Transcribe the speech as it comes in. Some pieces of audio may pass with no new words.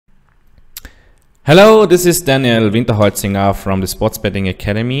Hello, this is Daniel Winterholzinger from the Sports Betting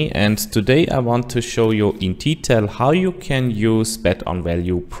Academy, and today I want to show you in detail how you can use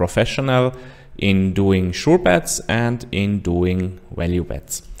BetOnValue Professional in doing sure bets and in doing value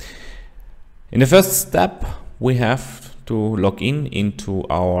bets. In the first step, we have to log in into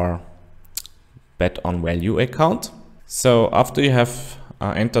our BetOnValue account. So after you have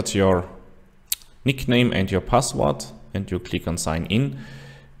entered your nickname and your password and you click on sign in,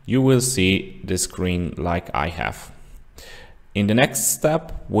 you will see the screen like I have. In the next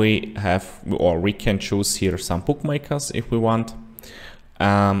step, we can choose here some bookmakers if we want.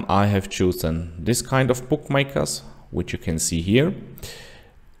 I have chosen this kind of bookmakers, which you can see here.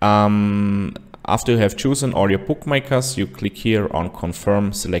 After you have chosen all your bookmakers, you click here on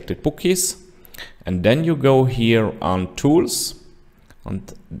confirm selected bookies, and then you go here on tools.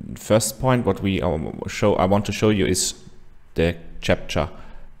 And the first point what I want to show you is the chapter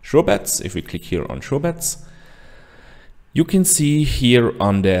Surebets. If we click here on Surebets, you can see here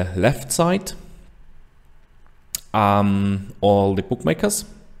on the left side all the bookmakers,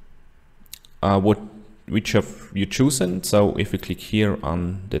 which have you chosen. So if we click here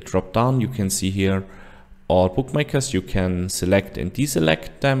on the drop down, you can see here all bookmakers. You can select and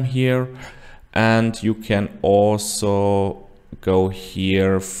deselect them here, and you can also go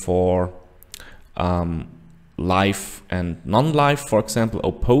here for live and non-live, for example,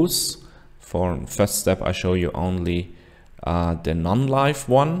 oppose. For first step, I show you only the non-live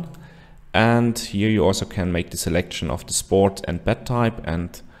one, and here you also can make the selection of the sport and bet type,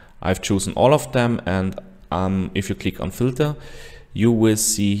 and I've chosen all of them. And if you click on filter, you will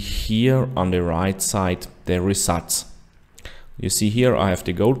see here on the right side the results. You see here I have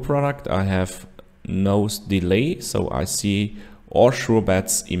the gold product, I have no delay, so I see all sure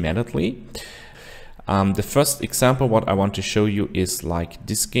bets immediately. The first example what I want to show you is like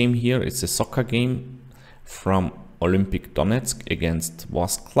this game here. It's a soccer game from Olympic Donetsk against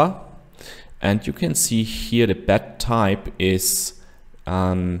Voskla, and you can see here the bet type is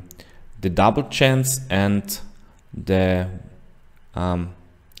the double chance and the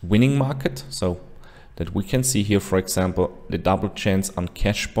winning market. So that we can see here, for example, the double chance on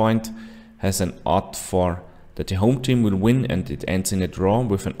cash point has an odd for that the home team will win and it ends in a draw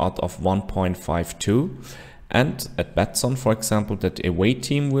with an odd of 1.52, and at Betson, for example, that the away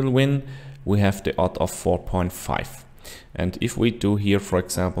team will win, we have the odd of 4.5. And if we do here, for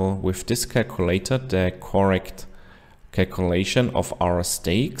example, with this calculator, the correct calculation of our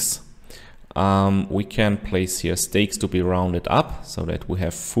stakes, we can place here stakes to be rounded up so that we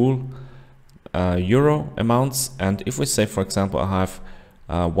have full euro amounts. And if we say, for example, I have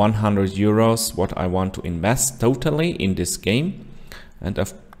 100 euros what I want to invest totally in this game, and I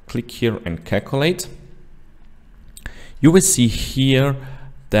click here and calculate, you will see here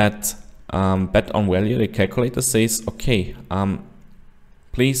that BetOnValue, the calculator, says okay,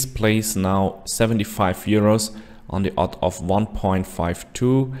 please place now 75 euros on the odd of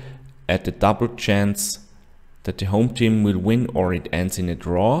 1.52 at the double chance that the home team will win or it ends in a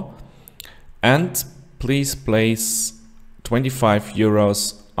draw, and please place 25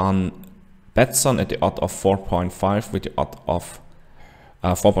 euros on Betson at the odd of 4.5 with the odd of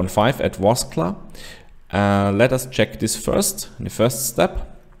 4.5 at Voskla. Let us check this first in the first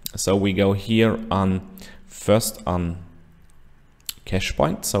step. So we go here on first on cash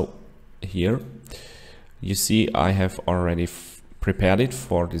point. So here you see I have already prepared it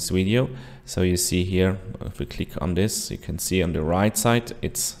for this video. So you see here, if we click on this, you can see on the right side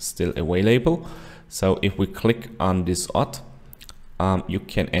it's still available. So if we click on this odd, you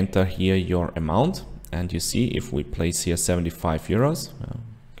can enter here your amount, and you see if we place here 75 euros,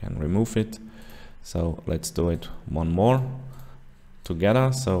 can remove it. So let's do it one more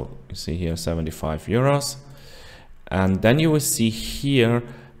together. So you see here 75 euros, and then you will see here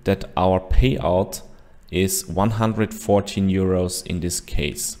that our payout is 114 euros in this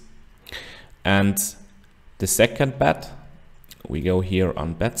case. And the second bet, we go here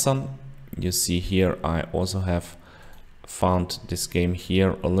on Betson. You see here I also have found this game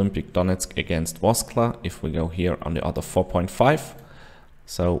here, Olympic Donetsk against Voskla. If we go here on the other 4.5,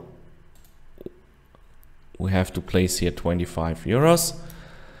 so we have to place here 25 euros.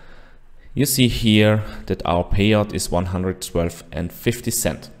 You see here that our payout is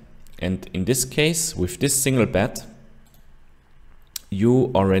 112.50. And in this case, with this single bet,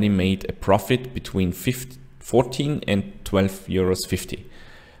 you already made a profit between 14 and 12 euros 50.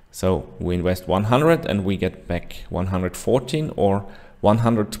 So we invest 100 and we get back 114 or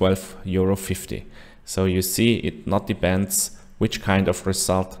 112 euro 50. So you see, it not depends which kind of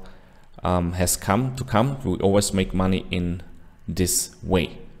result has come. We always make money in this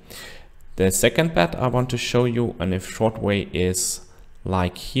way. The second bet I want to show you in a short way is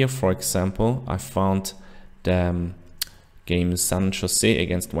like here, for example, I found the game San Jose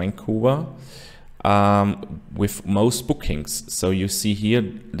against Vancouver with most bookings. So you see here,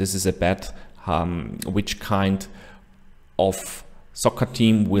 this is a bet which kind of soccer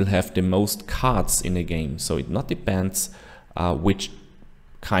team will have the most cards in a game. So it not depends which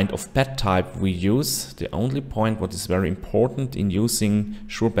kind of bet type we use. The only point what is very important in using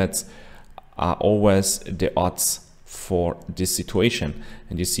Surebets are always the odds for this situation.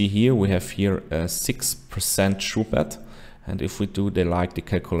 And you see here we have here a 6% Surebet, and if we do the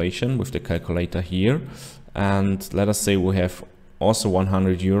calculation with the calculator here, and let us say we have also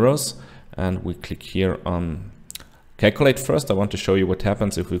 100 euros, and we click here on calculate. First I want to show you what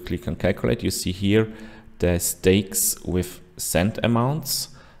happens if we click on calculate. You see here the stakes with cent amounts,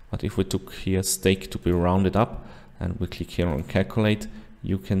 but if we took here stake to be rounded up and we click here on calculate,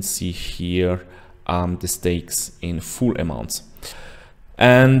 you can see here the stakes in full amounts.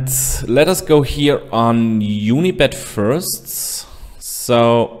 And let us go here on Unibet first.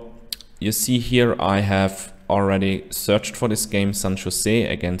 So you see here I have already searched for this game San Jose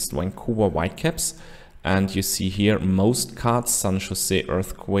against Vancouver Whitecaps, and you see here most cards San Jose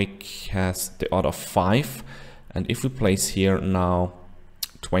Earthquake has the odd of 5, and if we place here now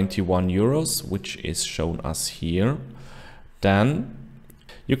 21 euros, which is shown us here, then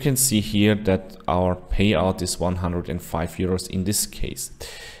you can see here that our payout is 105 euros in this case.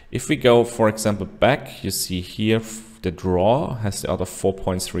 If we go, for example, back, you see here the draw has the odd of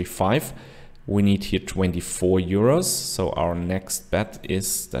 4.35. We need here 24 euros. So our next bet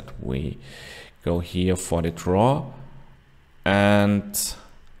is that we go here for the draw and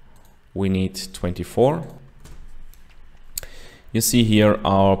we need 24. You see here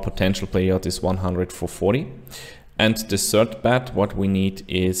our potential payout is 100 for 40. And the third bet, what we need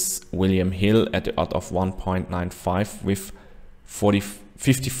is William Hill at the odd of 1.95 with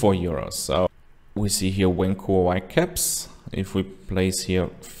 54 euros. So we see here Vancouver Whitecaps. If we place here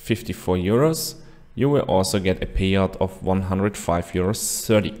 54 euros, you will also get a payout of 105 euros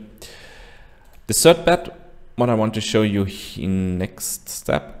 30. The third bet, what I want to show you in next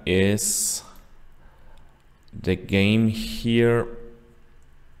step is the game here,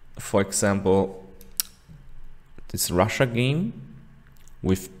 for example, this Russia game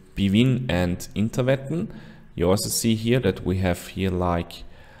with Gewinne and Interwetten. You also see here that we have here like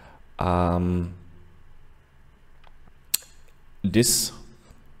this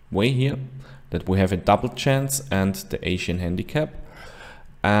way here, that we have a double chance and the Asian handicap.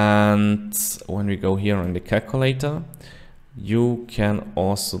 And when we go here on the calculator, you can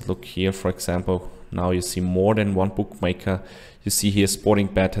also look here, for example, now you see more than one bookmaker. You see here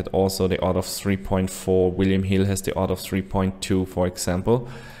Sportingbet had also the odd of 3.4, William Hill has the odd of 3.2, for example.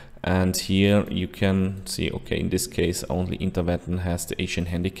 And here you can see, okay, in this case only Interwetten has the Asian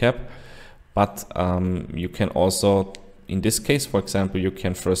handicap. But you can also, in this case, for example, you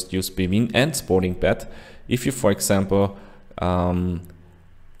can first use Gewinne and Sportingbet. If you, for example,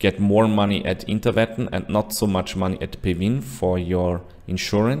 get more money at Interwetten and not so much money at Gewinne for your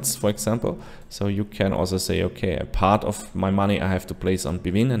insurance, for example. So you can also say, okay, a part of my money I have to place on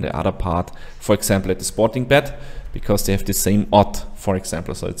Gewinne and the other part, for example, at the Sportingbet, because they have the same odd, for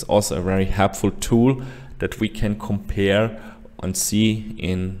example. So it's also a very helpful tool that we can compare and see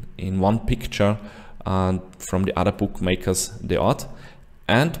in one picture from the other bookmakers the odd.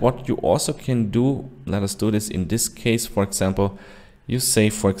 And what you also can do, let us do this in this case, for example, you say,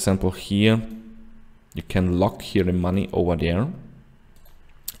 for example, here, you can lock here the money over there.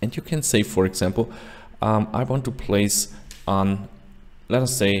 And you can say, for example, I want to place on, let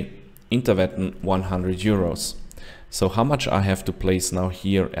us say, Interwetten 100 euros. So how much I have to place now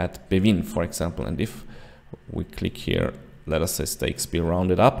here at Gewinne, for example. And if we click here, let us say stakes be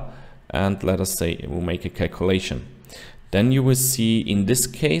rounded up, and let us say we'll make a calculation. Then you will see in this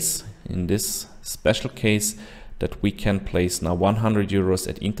case, in this special case, that we can place now 100 euros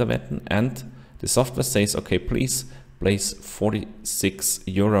at Interwetten, and the software says, okay, please place 46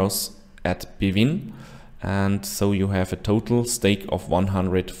 euros at Gewinne, and so you have a total stake of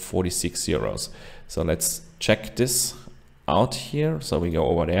 146 euros. So let's check this out here. So we go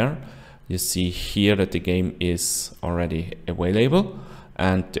over there. You see here that the game is already available,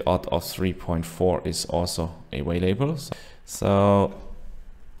 and the odd of 3.4 is also available. So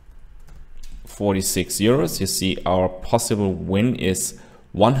 46 euros. You see our possible win is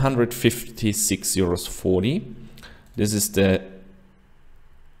 156 euros 40. This is the,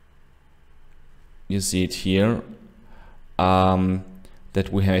 you see it here, that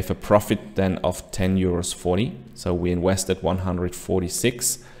we have a profit then of 10 euros 40. So we invested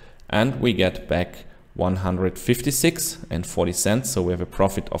 146, and we get back 156.40. So we have a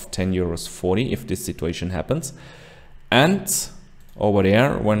profit of 10 euros 40 if this situation happens. And over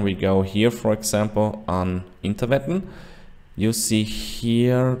there, when we go here, for example, on Interwetten, you see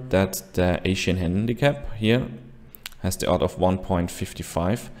here that the Asian handicap here has the odd of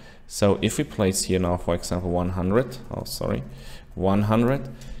 1.55. So if we place here now, for example, 100,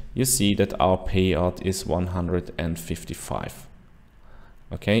 you see that our payout is 155.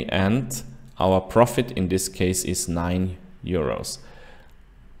 Okay, and our profit in this case is 9 euros.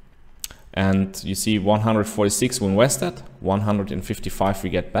 And you see 146 we invested, 155 we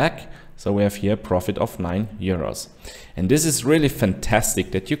get back. So we have here a profit of 9 euros. And this is really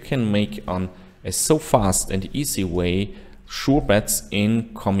fantastic that you can make on a so fast and easy way sure bets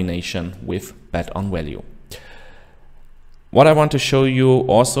in combination with BetOnValue. What I want to show you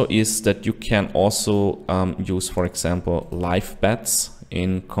also is that you can also use, for example, live bets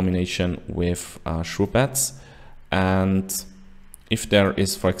in combination with sure bets. And if there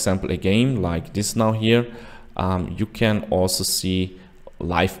is, for example, a game like this now here, you can also see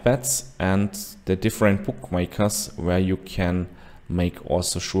live bets and the different bookmakers where you can make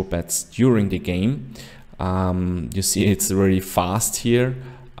also sure bets during the game. You see it's really fast here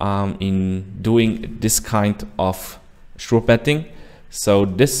in doing this kind of sure betting. So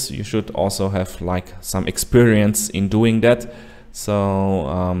this you should also have like some experience in doing that,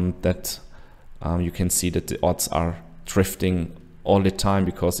 so that you can see that the odds are drifting all the time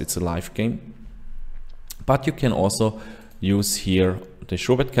because it's a live game. But you can also use here the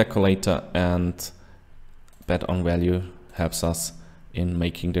sure bet calculator, and BetOnValue helps us in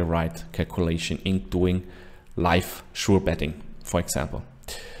making the right calculation in doing live sure betting, for example.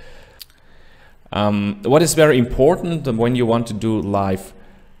 What is very important when you want to do live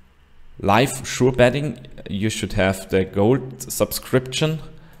sure betting, you should have the gold subscription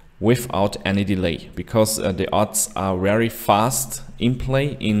without any delay, because the odds are very fast in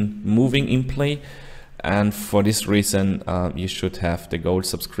play, moving in play, and for this reason you should have the gold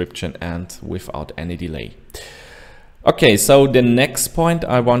subscription and without any delay. Okay, so the next point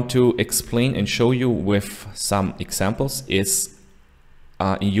I want to explain and show you with some examples is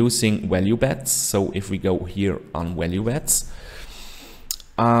using value bets. So if we go here on value bets,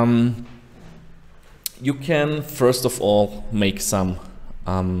 you can first of all make some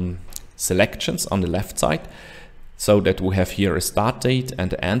selections on the left side, so that we have here a start date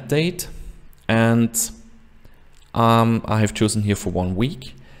and an end date. And I have chosen here for 1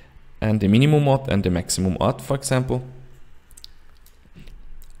 week, and the minimum odd and the maximum odd, for example.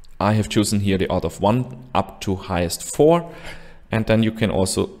 I have chosen here the odd of 1 up to highest 4. And then you can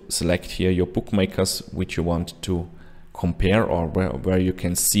also select here your bookmakers which you want to compare, or where you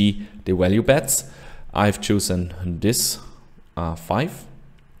can see the value bets. I've chosen this 5.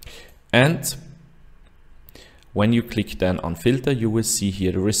 And when you click then on filter, you will see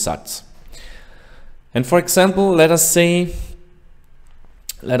here the results. And for example, let us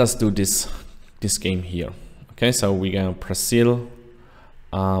do this game here. Okay, so we're going to Brazil.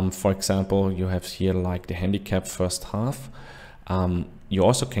 For example, you have here like the handicap first half. You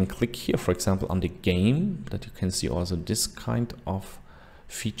also can click here, for example, on the game, that you can see also this kind of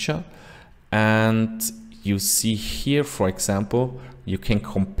feature. And you see here, for example, you can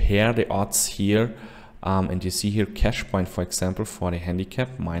compare the odds here. And you see here cash point, for example, for the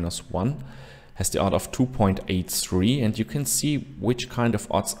handicap -1 has the odd of 2.83, and you can see which kind of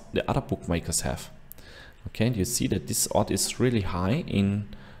odds the other bookmakers have. Okay, and you see that this odd is really high in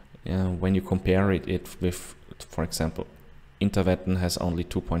when you compare it with, for example, Interwetten has only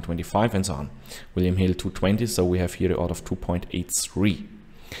 2.25 and so on. William Hill 220, so we have here the odd of 2.83.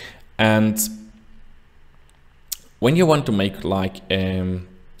 And when you want to make like a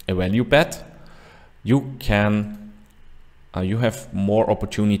value bet, you can you have more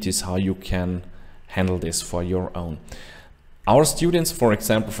opportunities how you can handle this for your own. Our students, for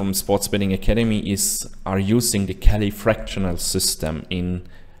example, from Sports Betting Academy are using the Kelly fractional system in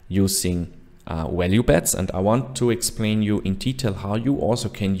using value bets, and I want to explain you in detail how you also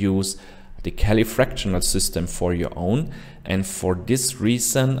can use the Kelly fractional system for your own. And for this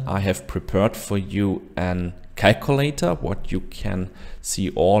reason, I have prepared for you an calculator, what you can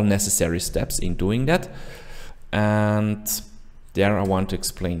see all necessary steps in doing that. And there I want to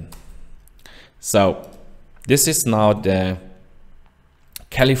explain. So this is now the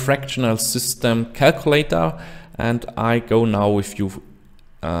Kelly fractional system calculator, and I go now with you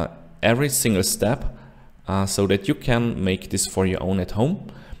every single step so that you can make this for your own at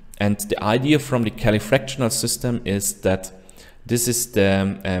home. And the idea from the Kelly fractional system is that this is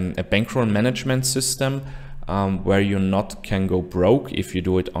the a bankroll management system where you not can go broke if you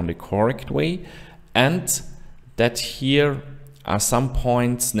do it on the correct way, and that here are some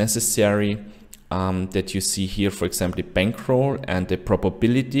points necessary that you see here, for example, the bankroll and the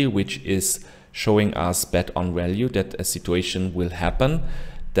probability, which is showing us bet on value that a situation will happen,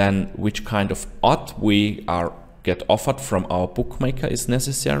 then which kind of odd we get offered from our bookmaker is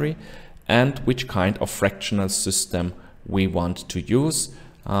necessary, and which kind of fractional system we want to use.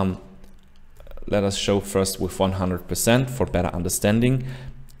 Let us show first with 100% for better understanding.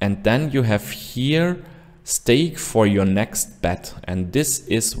 And then you have here stake for your next bet. And this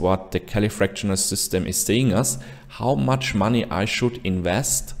is what the califractional system is saying us, how much money I should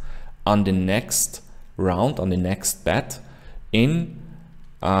invest on the next round, on the next bet, in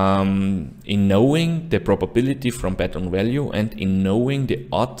knowing the probability from bet on value and in knowing the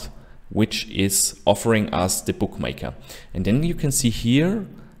odd which is offering us the bookmaker. And then you can see here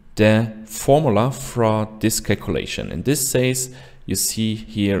the formula for this calculation. And this says, you see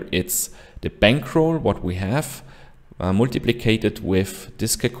here, it's the bankroll, what we have, multiplied with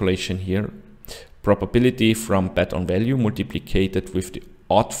this calculation here, probability from bet on value multiplied with the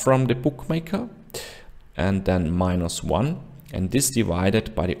odd from the bookmaker, and then -1. And this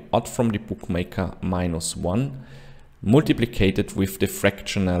divided by the odd from the bookmaker -1, multiplied with the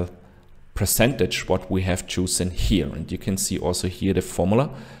fractional percentage what we have chosen here. And you can see also here the formula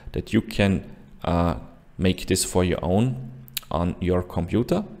that you can make this for your own on your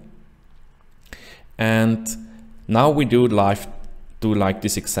computer. And now we do like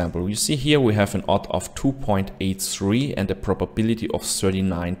this example. You see here we have an odd of 2.83 and a probability of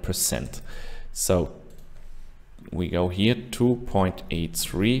 39%. So we go here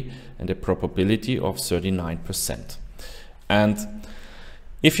 2.83 and a probability of 39%. And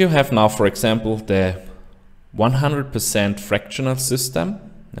if you have now, for example, the 100% fractional system,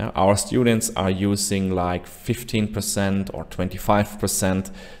 our students are using like 15% or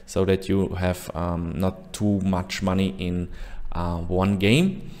 25% so that you have not too much money in one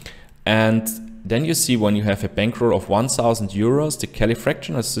game. And then you see when you have a bankroll of 1,000 euros, the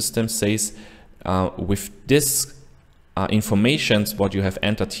califractional system says with this informations what you have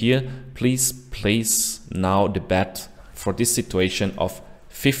entered here, please place now the bet for this situation of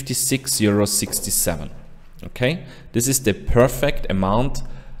 56.67 €. Okay, this is the perfect amount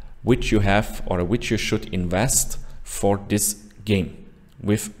which you have or which you should invest for this game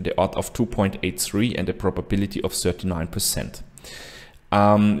with the odd of 2.83 and a probability of 39%.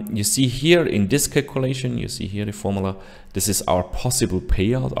 You see here in this calculation, you see here the formula, this is our possible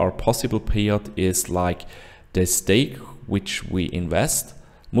payout. Our possible payout is like the stake which we invest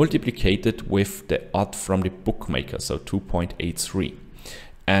multiplied with the odd from the bookmaker, so 2.83.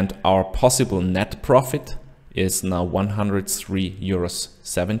 And our possible net profit is now 103.70 euros.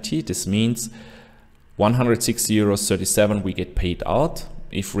 This means 106.37 euros we get paid out.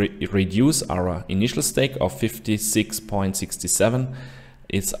 If we reduce our initial stake of 56.67,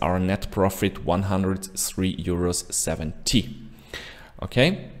 it's our net profit 103.70 euros.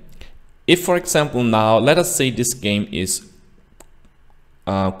 Okay. If, for example, now let us say this game is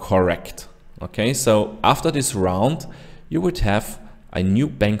correct. Okay, so after this round, you would have a new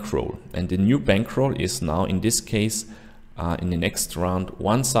bankroll, and the new bankroll is now in this case in the next round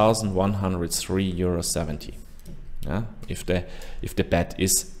 1,103.70 euros. If the bet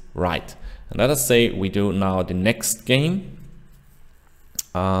is right. And let us say we do now the next game.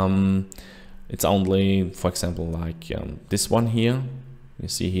 It's only, for example, like this one here. You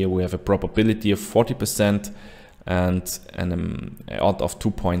see here we have a probability of 40% and an odd of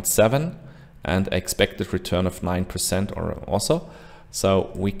 2.7 and expected return of 9% or also. So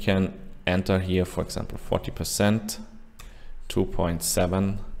we can enter here, for example, 40%,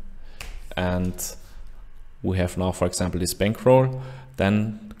 2.7, and we have now, for example, this bankroll.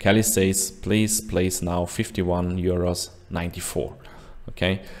 Then Kelly says, please place now 51.94 euros.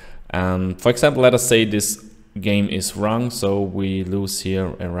 Okay, for example, let us say this game is wrong, so we lose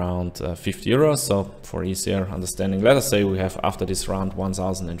here around 50 euros. So for easier understanding, let us say we have after this round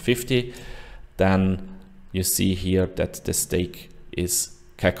 1,050. Then you see here that the stake is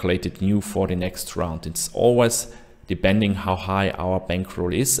calculated new for the next round. It's always depending how high our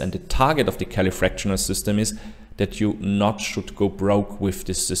bankroll is, and the target of the califractional system is that you not should go broke with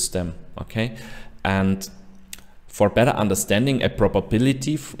this system. Okay, and for better understanding, a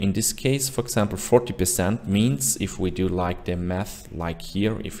probability in this case, for example, 40% means, if we do like the math like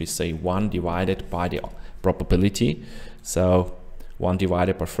here, if we say 1 divided by the probability, so 1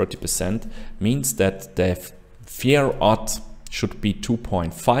 divided by 30% means that the fair odd should be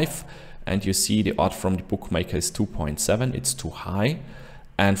 2.5, and you see the odd from the bookmaker is 2.7. It's too high,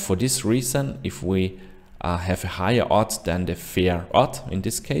 and for this reason, if we have a higher odds than the fair odd. In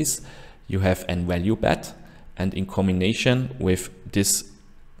this case, you have an value bet, and in combination with this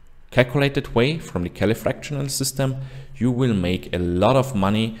calculated way from the califractional system, you will make a lot of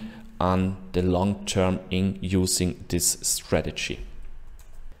money on the long term in using this strategy.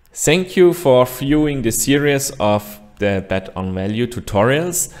 Thank you for viewing the series of the Bet on Value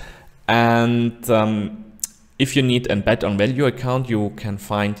tutorials, and if you need a Bet on Value account, you can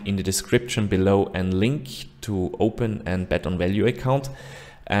find in the description below a link to open a Bet on Value account.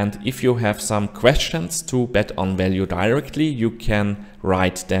 And if you have some questions to Bet on Value directly, you can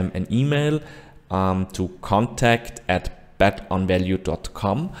write them an email to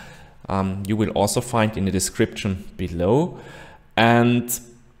contact@betonvalue.com. You will also find in the description below. And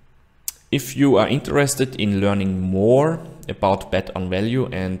if you are interested in learning more about Bet on Value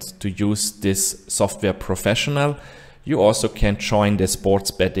and to use this software professional, you also can join the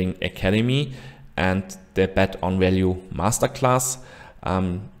Sports Betting Academy and the Bet on Value Masterclass.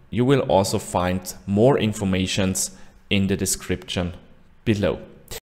 You will also find more information in the description below.